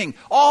 giving,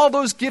 all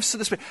those gifts of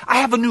the Spirit. I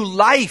have a new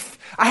life.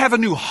 I have a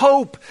new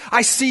hope.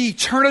 I see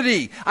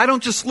eternity. I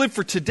don't just live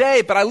for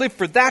today, but I live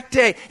for that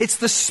day. It's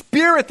the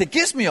Spirit that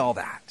gives me all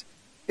that.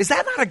 Is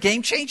that not a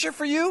game changer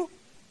for you?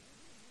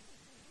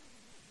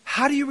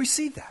 How do you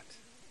receive that?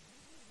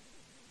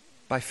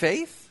 By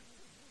faith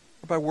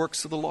or by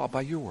works of the law,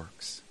 by your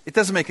works? It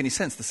doesn't make any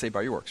sense to say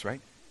by your works,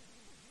 right?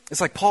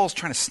 It's like Paul's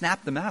trying to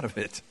snap them out of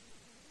it.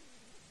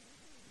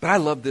 But I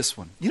love this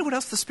one. You know what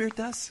else the Spirit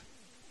does?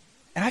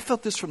 And I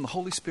felt this from the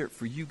Holy Spirit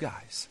for you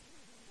guys.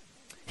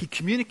 He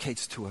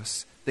communicates to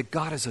us that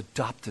God has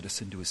adopted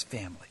us into His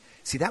family.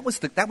 See, that was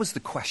the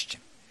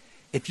question.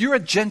 If you're a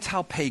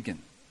Gentile pagan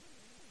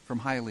from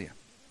Hialeah,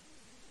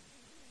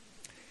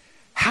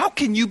 how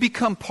can you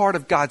become part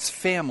of God's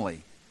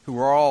family who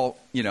are all,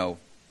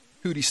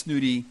 hooty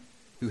snooty,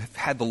 who have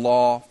had the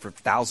law for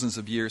thousands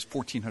of years,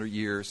 1,400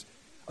 years,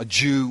 a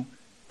Jew,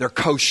 they're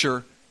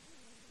kosher,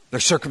 they're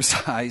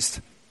circumcised.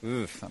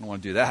 Oof, I don't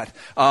want to do that.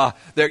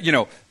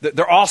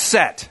 They're all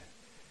set.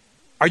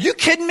 Are you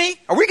kidding me?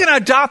 Are we going to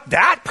adopt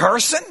that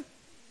person?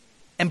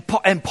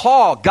 And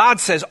Paul,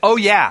 God says, oh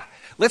yeah,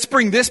 Let's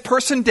bring this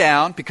person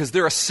down because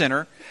they're a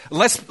sinner.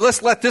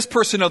 Let's let this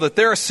person know that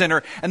they're a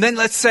sinner. And then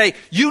let's say,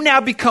 you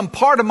now become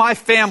part of my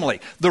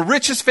family, the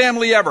richest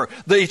family ever,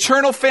 the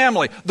eternal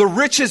family, the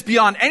richest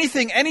beyond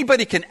anything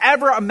anybody can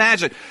ever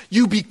imagine.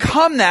 You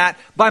become that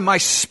by my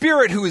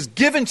Spirit who is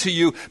given to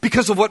you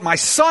because of what my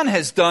Son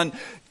has done.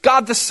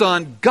 God the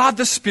Son, God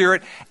the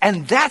Spirit,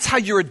 and that's how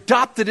you're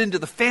adopted into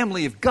the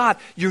family of God.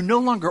 You're no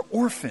longer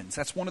orphans.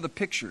 That's one of the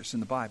pictures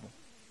in the Bible.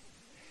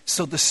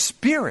 So the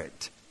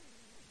Spirit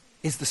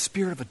is the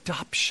spirit of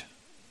adoption.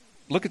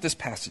 Look at this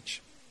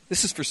passage.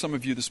 This is for some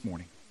of you this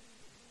morning.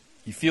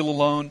 You feel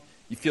alone.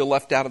 You feel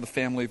left out of the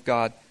family of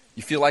God.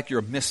 You feel like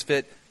you're a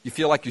misfit. You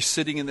feel like you're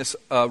sitting in this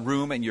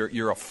room and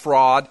you're a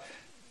fraud.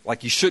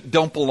 Like you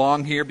don't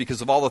belong here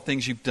because of all the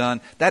things you've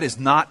done. That is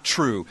not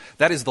true.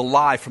 That is the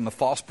lie from the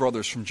false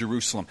brothers from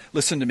Jerusalem.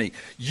 Listen to me.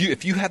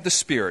 If you have the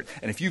Spirit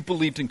and if you've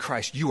believed in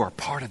Christ, you are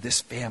part of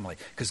this family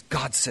because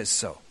God says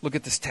so. Look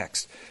at this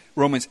text.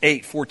 Romans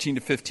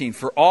 8:14-15.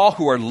 For all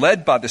who are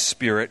led by the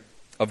Spirit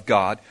of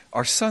God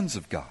are sons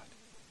of God.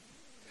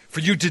 For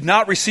you did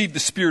not receive the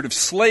spirit of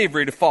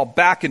slavery to fall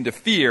back into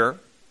fear.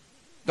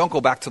 Don't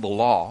go back to the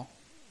law.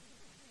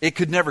 It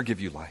could never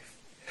give you life.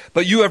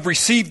 But you have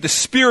received the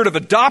spirit of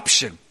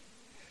adoption.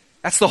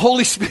 That's the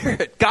Holy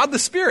Spirit, God the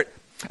Spirit,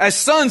 as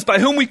sons by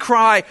whom we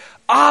cry,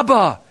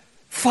 Abba,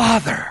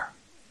 Father.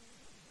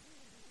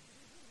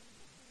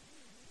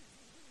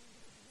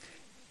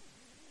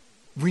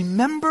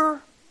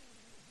 Remember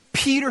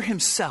Peter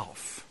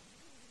himself,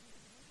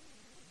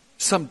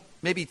 some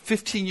maybe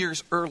 15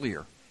 years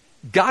earlier,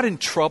 got in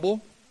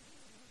trouble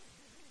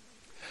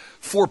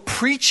for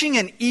preaching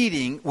and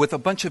eating with a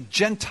bunch of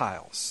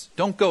Gentiles.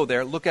 Don't go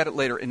there. Look at it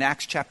later in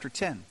Acts chapter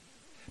 10.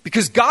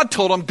 Because God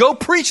told him, go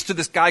preach to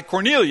this guy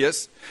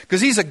Cornelius,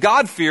 because he's a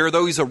God-fearer,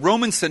 though he's a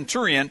Roman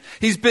centurion.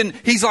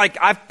 He's like,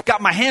 I've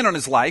got my hand on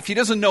his life. He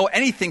doesn't know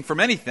anything from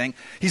anything.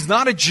 He's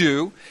not a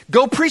Jew.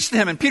 Go preach to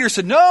him. And Peter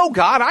said, no,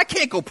 God, I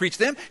can't go preach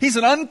to him. He's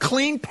an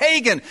unclean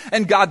pagan.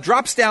 And God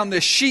drops down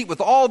this sheet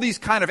with all these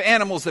kind of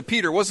animals that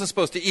Peter wasn't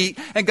supposed to eat.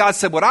 And God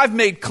said, what I've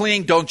made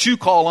clean, don't you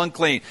call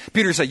unclean.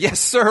 Peter said, yes,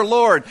 sir,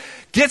 Lord.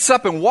 Gets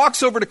up and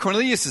walks over to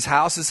Cornelius'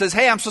 house and says,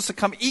 hey, I'm supposed to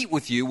come eat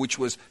with you, which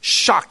was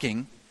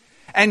shocking.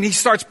 And he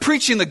starts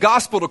preaching the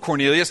gospel to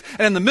Cornelius.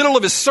 And in the middle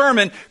of his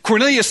sermon,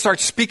 Cornelius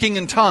starts speaking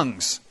in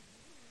tongues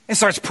and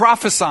starts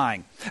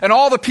prophesying. And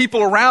all the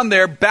people around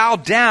there bow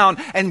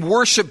down and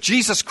worship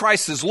Jesus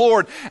Christ as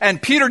Lord.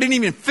 And Peter didn't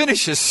even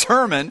finish his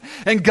sermon.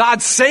 And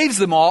God saves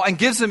them all and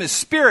gives them his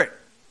Spirit.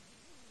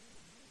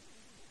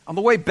 On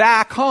the way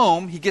back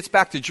home, he gets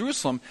back to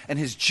Jerusalem. And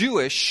his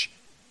Jewish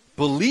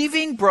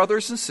believing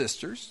brothers and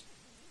sisters,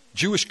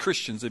 Jewish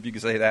Christians, if you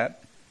could say that,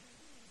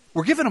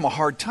 we're giving him a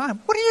hard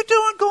time. What are you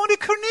doing going to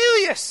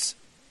Cornelius?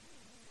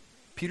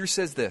 Peter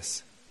says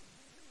this,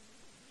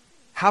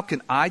 how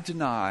can I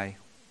deny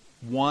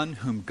one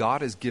whom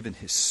God has given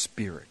his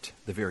Spirit,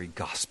 the very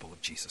gospel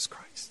of Jesus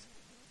Christ?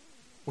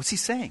 What's he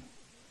saying?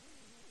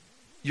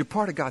 You're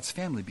part of God's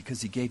family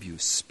because he gave you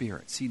his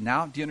Spirit. See,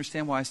 now, do you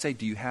understand why I say,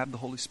 do you have the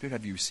Holy Spirit?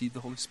 Have you received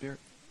the Holy Spirit?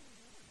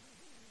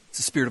 It's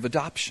the spirit of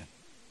adoption.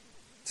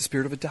 It's the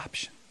spirit of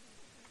adoption.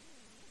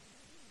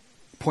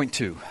 Point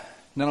 2.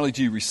 Not only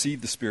do you receive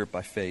the Spirit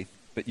by faith,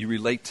 but you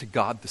relate to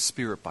God the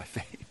Spirit by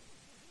faith.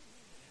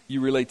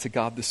 You relate to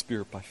God the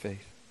Spirit by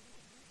faith.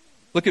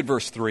 Look at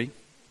verse 3.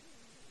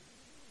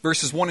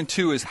 Verses 1 and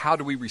 2 is how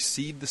do we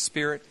receive the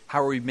Spirit?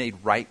 How are we made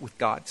right with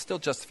God? Still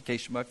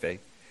justification by faith.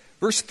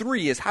 Verse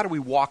 3 is how do we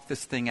walk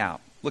this thing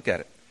out? Look at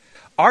it.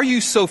 Are you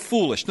so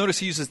foolish? Notice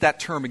he uses that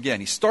term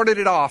again. He started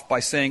it off by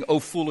saying, oh,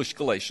 foolish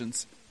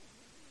Galatians.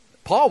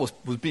 Paul was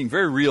being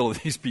very real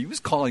with these people. He was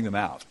calling them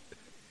out.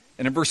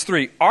 And in verse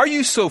 3, are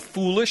you so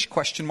foolish? ?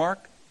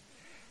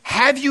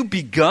 Have you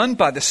begun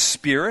by the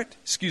Spirit?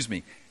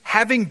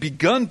 Having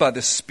begun by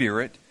the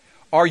Spirit,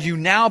 are you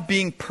now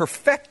being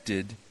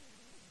perfected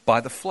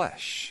by the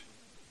flesh?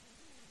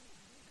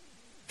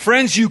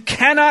 Friends, you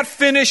cannot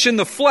finish in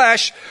the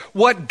flesh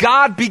what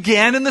God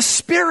began in the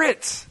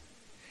Spirit.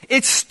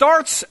 It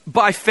starts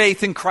by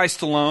faith in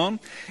Christ alone.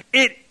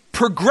 It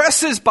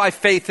progresses by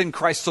faith in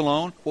Christ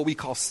alone, what we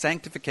call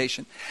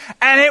sanctification,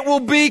 and it will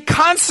be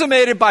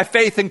consummated by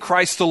faith in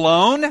Christ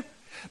alone,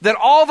 that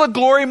all the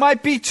glory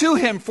might be to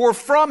him, for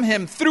from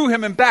him, through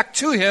him, and back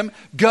to him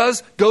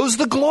goes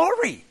the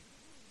glory.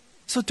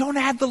 So don't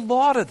add the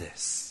law to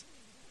this.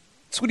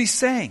 That's what he's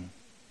saying.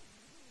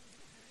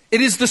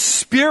 It is the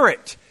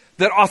Spirit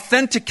that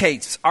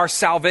authenticates our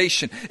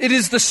salvation. It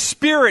is the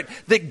Spirit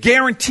that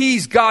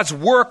guarantees God's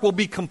work will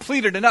be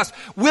completed in us.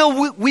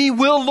 We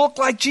will look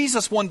like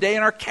Jesus one day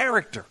in our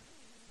character.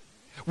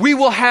 We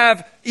will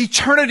have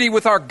eternity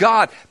with our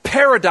God.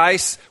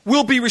 Paradise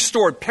will be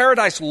restored.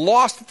 Paradise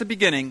lost at the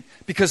beginning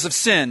because of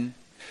sin,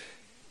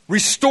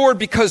 restored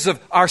because of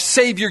our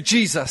Savior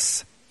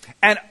Jesus.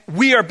 And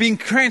we are being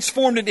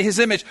transformed into his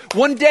image.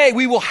 One day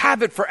we will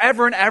have it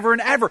forever and ever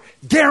and ever.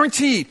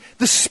 Guaranteed.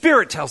 The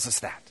Spirit tells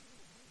us that.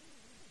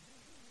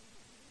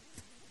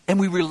 And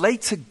we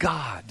relate to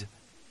God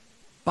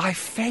by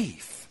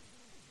faith.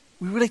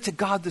 We relate to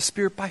God the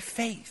Spirit by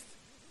faith.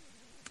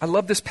 I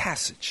love this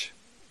passage.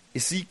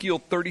 Ezekiel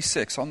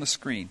 36 on the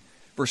screen,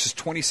 verses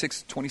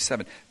 26 to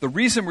 27. The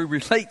reason we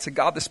relate to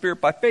God the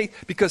Spirit by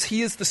faith, because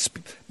he is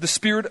the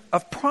Spirit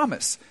of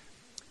promise.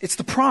 It's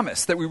the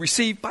promise that we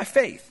receive by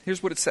faith.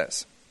 Here's what it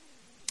says.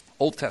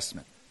 Old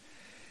Testament.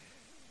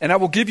 And I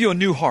will give you a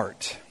new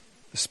heart.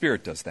 The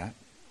Spirit does that.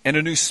 And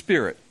a new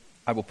spirit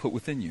I will put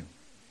within you.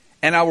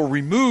 And I will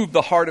remove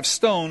the heart of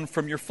stone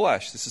from your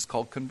flesh. This is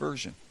called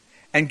conversion.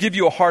 And give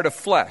you a heart of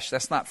flesh.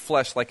 That's not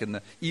flesh like in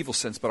the evil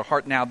sense, but a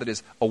heart now that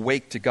is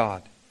awake to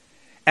God.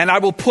 And I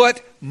will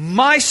put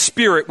my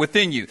spirit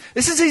within you.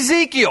 This is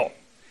Ezekiel.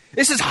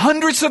 This is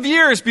hundreds of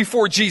years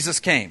before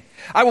Jesus came.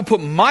 I will put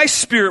my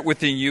spirit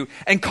within you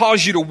and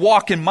cause you to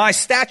walk in my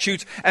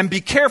statutes and be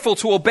careful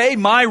to obey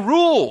my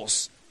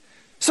rules.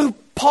 So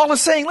Paul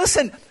is saying,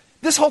 listen,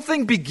 this whole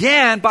thing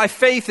began by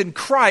faith in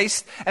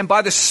Christ and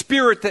by the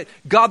Spirit that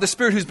God, the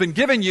Spirit who's been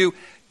given you.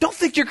 Don't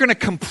think you're going to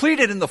complete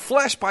it in the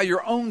flesh by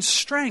your own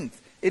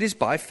strength. It is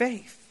by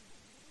faith.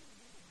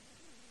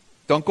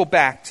 Don't go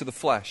back to the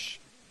flesh.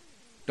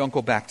 Don't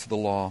go back to the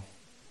law.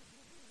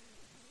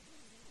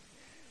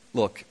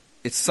 Look,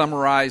 it's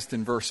summarized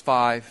in verse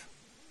 5.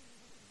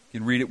 You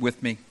can read it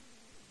with me.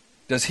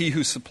 Does he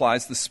who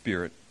supplies the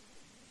Spirit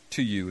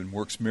to you and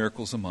works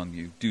miracles among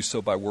you do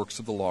so by works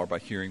of the law or by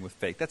hearing with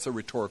faith? That's a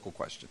rhetorical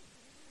question.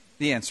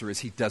 The answer is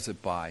he does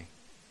it by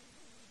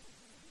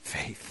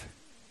faith.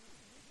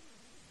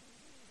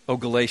 Oh,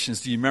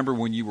 Galatians, do you remember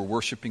when you were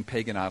worshiping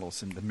pagan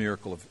idols and the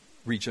miracle of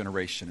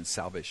regeneration and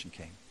salvation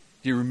came?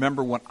 Do you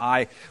remember when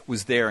I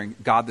was there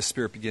and God the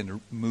Spirit began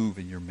to move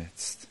in your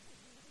midst?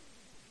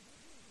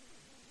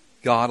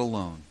 God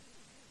alone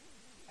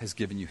has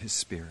given you his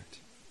Spirit.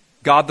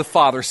 God the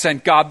Father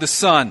sent God the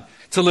Son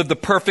to live the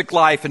perfect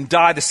life and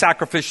die the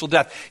sacrificial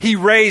death. He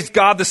raised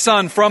God the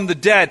Son from the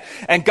dead,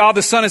 and God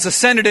the Son has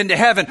ascended into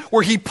heaven,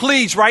 where he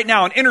pleads right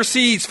now and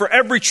intercedes for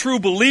every true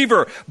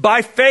believer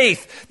by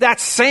faith.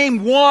 That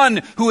same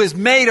one who has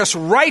made us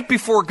right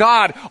before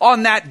God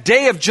on that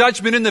day of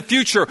judgment in the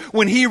future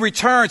when he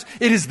returns.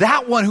 It is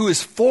that one who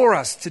is for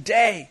us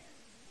today.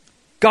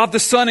 God the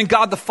Son and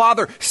God the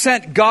Father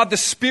sent God the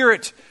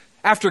Spirit.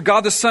 After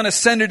God the Son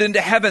ascended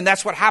into heaven,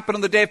 that's what happened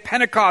on the day of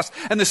Pentecost.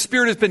 And the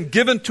Spirit has been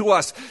given to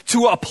us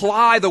to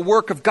apply the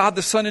work of God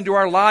the Son into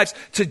our lives,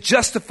 to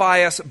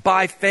justify us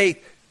by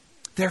faith.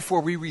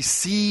 Therefore, we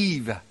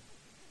receive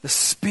the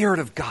Spirit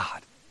of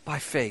God by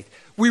faith.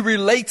 We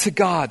relate to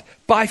God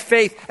by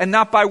faith and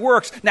not by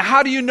works. Now,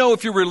 how do you know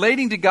if you're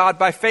relating to God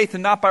by faith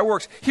and not by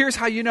works? Here's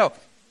how you know.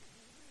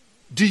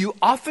 Do you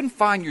often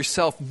find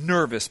yourself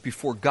nervous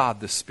before God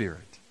the Spirit?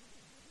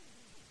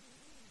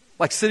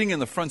 Like sitting in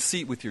the front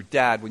seat with your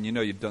dad when you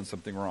know you've done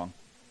something wrong.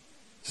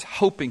 Just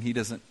hoping he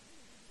doesn't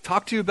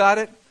talk to you about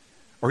it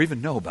or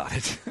even know about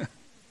it.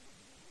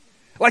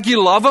 Like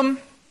you love him.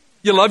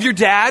 You love your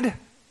dad.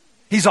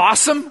 He's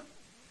awesome.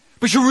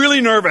 But you're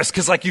really nervous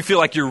because you feel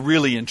like you're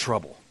really in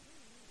trouble.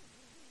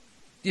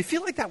 Do you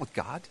feel like that with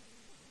God?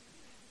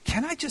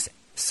 Can I just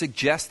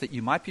suggest that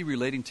you might be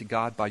relating to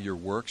God by your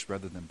works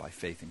rather than by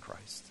faith in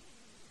Christ?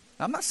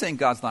 Now, I'm not saying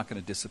God's not going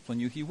to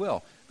discipline you. He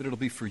will. But it'll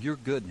be for your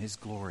good and his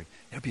glory.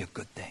 It'll be a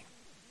good thing.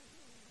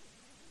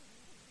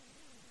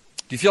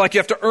 Do you feel like you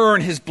have to earn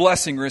his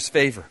blessing or his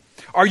favor?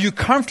 Are you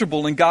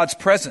comfortable in God's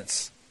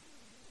presence?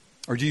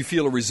 Or do you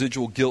feel a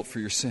residual guilt for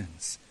your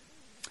sins?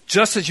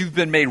 Just as you've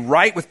been made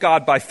right with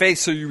God by faith,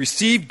 so you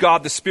received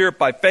God the Spirit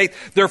by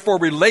faith, therefore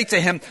relate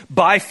to him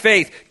by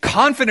faith,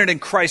 confident in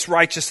Christ's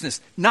righteousness,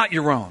 not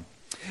your own.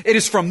 It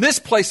is from this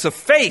place of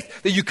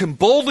faith that you can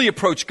boldly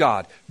approach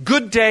God,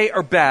 good day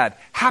or bad,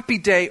 happy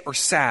day or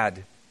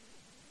sad.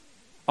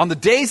 On the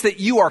days that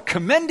you are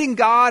commending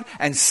God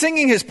and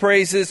singing his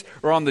praises,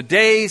 or on the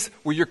days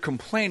where you're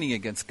complaining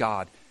against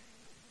God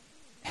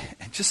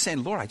and just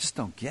saying, Lord, I just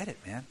don't get it,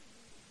 man.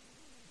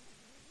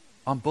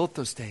 On both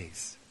those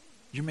days,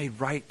 you're made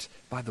right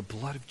by the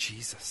blood of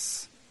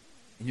Jesus.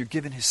 And you're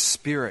given his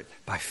Spirit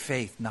by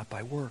faith, not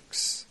by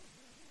works.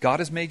 God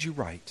has made you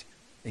right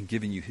and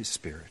given you his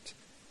Spirit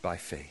by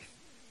faith.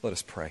 Let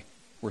us pray.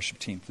 Worship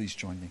team, please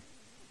join me.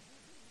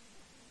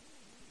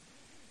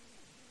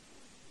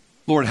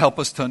 Lord, help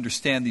us to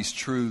understand these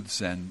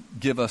truths and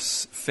give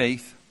us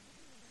faith.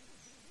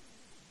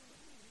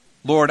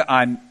 Lord,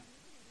 I'm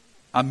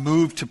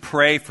moved to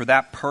pray for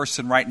that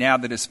person right now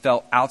that has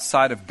felt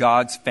outside of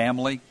God's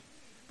family.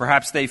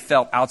 Perhaps they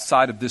felt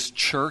outside of this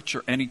church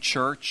or any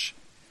church.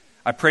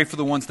 I pray for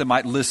the ones that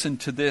might listen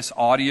to this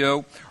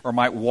audio or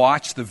might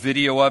watch the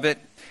video of it.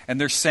 And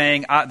they're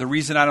saying, the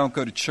reason I don't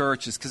go to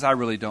church is because I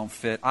really don't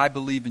fit. I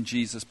believe in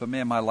Jesus, but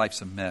man, my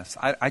life's a mess.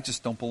 I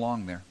just don't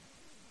belong there.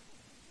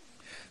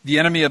 The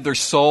enemy of their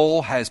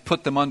soul has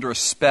put them under a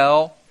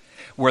spell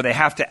where they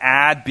have to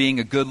add being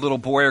a good little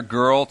boy or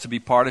girl to be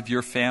part of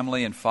your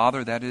family. And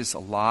Father, that is a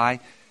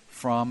lie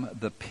from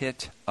the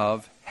pit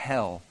of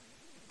hell.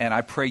 And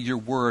I pray your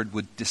word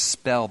would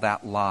dispel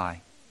that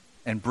lie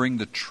and bring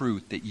the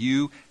truth that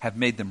you have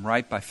made them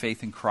right by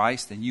faith in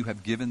Christ and you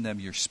have given them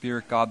your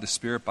Spirit, God the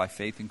Spirit, by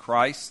faith in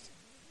Christ.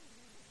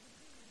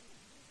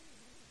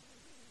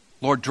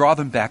 Lord, draw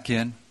them back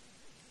in.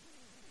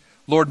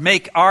 Lord,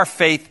 make our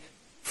faith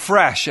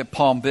fresh at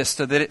Palm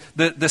Vista, that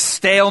the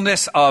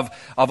staleness of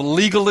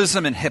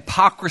legalism and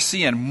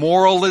hypocrisy and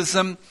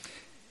moralism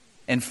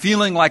and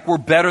feeling like we're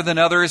better than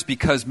others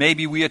because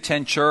maybe we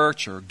attend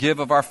church or give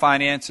of our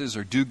finances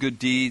or do good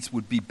deeds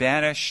would be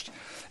banished,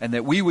 and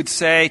that we would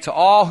say to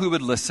all who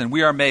would listen,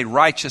 we are made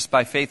righteous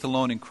by faith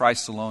alone in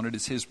Christ alone. It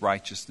is His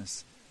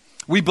righteousness.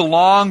 We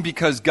belong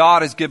because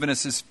God has given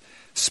us His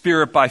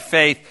Spirit by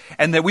faith,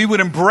 and that we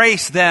would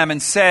embrace them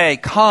and say,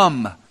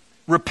 come,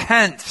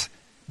 repent,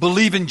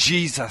 believe in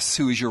Jesus,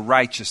 who is your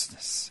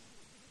righteousness.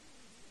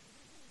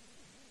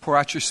 Pour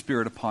out your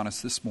Spirit upon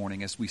us this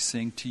morning as we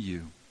sing to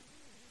you.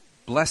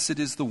 Blessed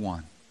is the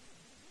one.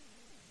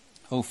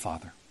 Oh,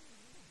 Father,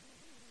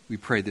 we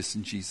pray this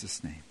in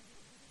Jesus' name.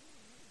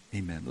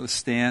 Amen. Let us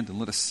stand and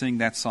let us sing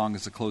that song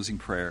as a closing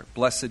prayer.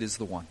 Blessed is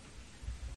the one.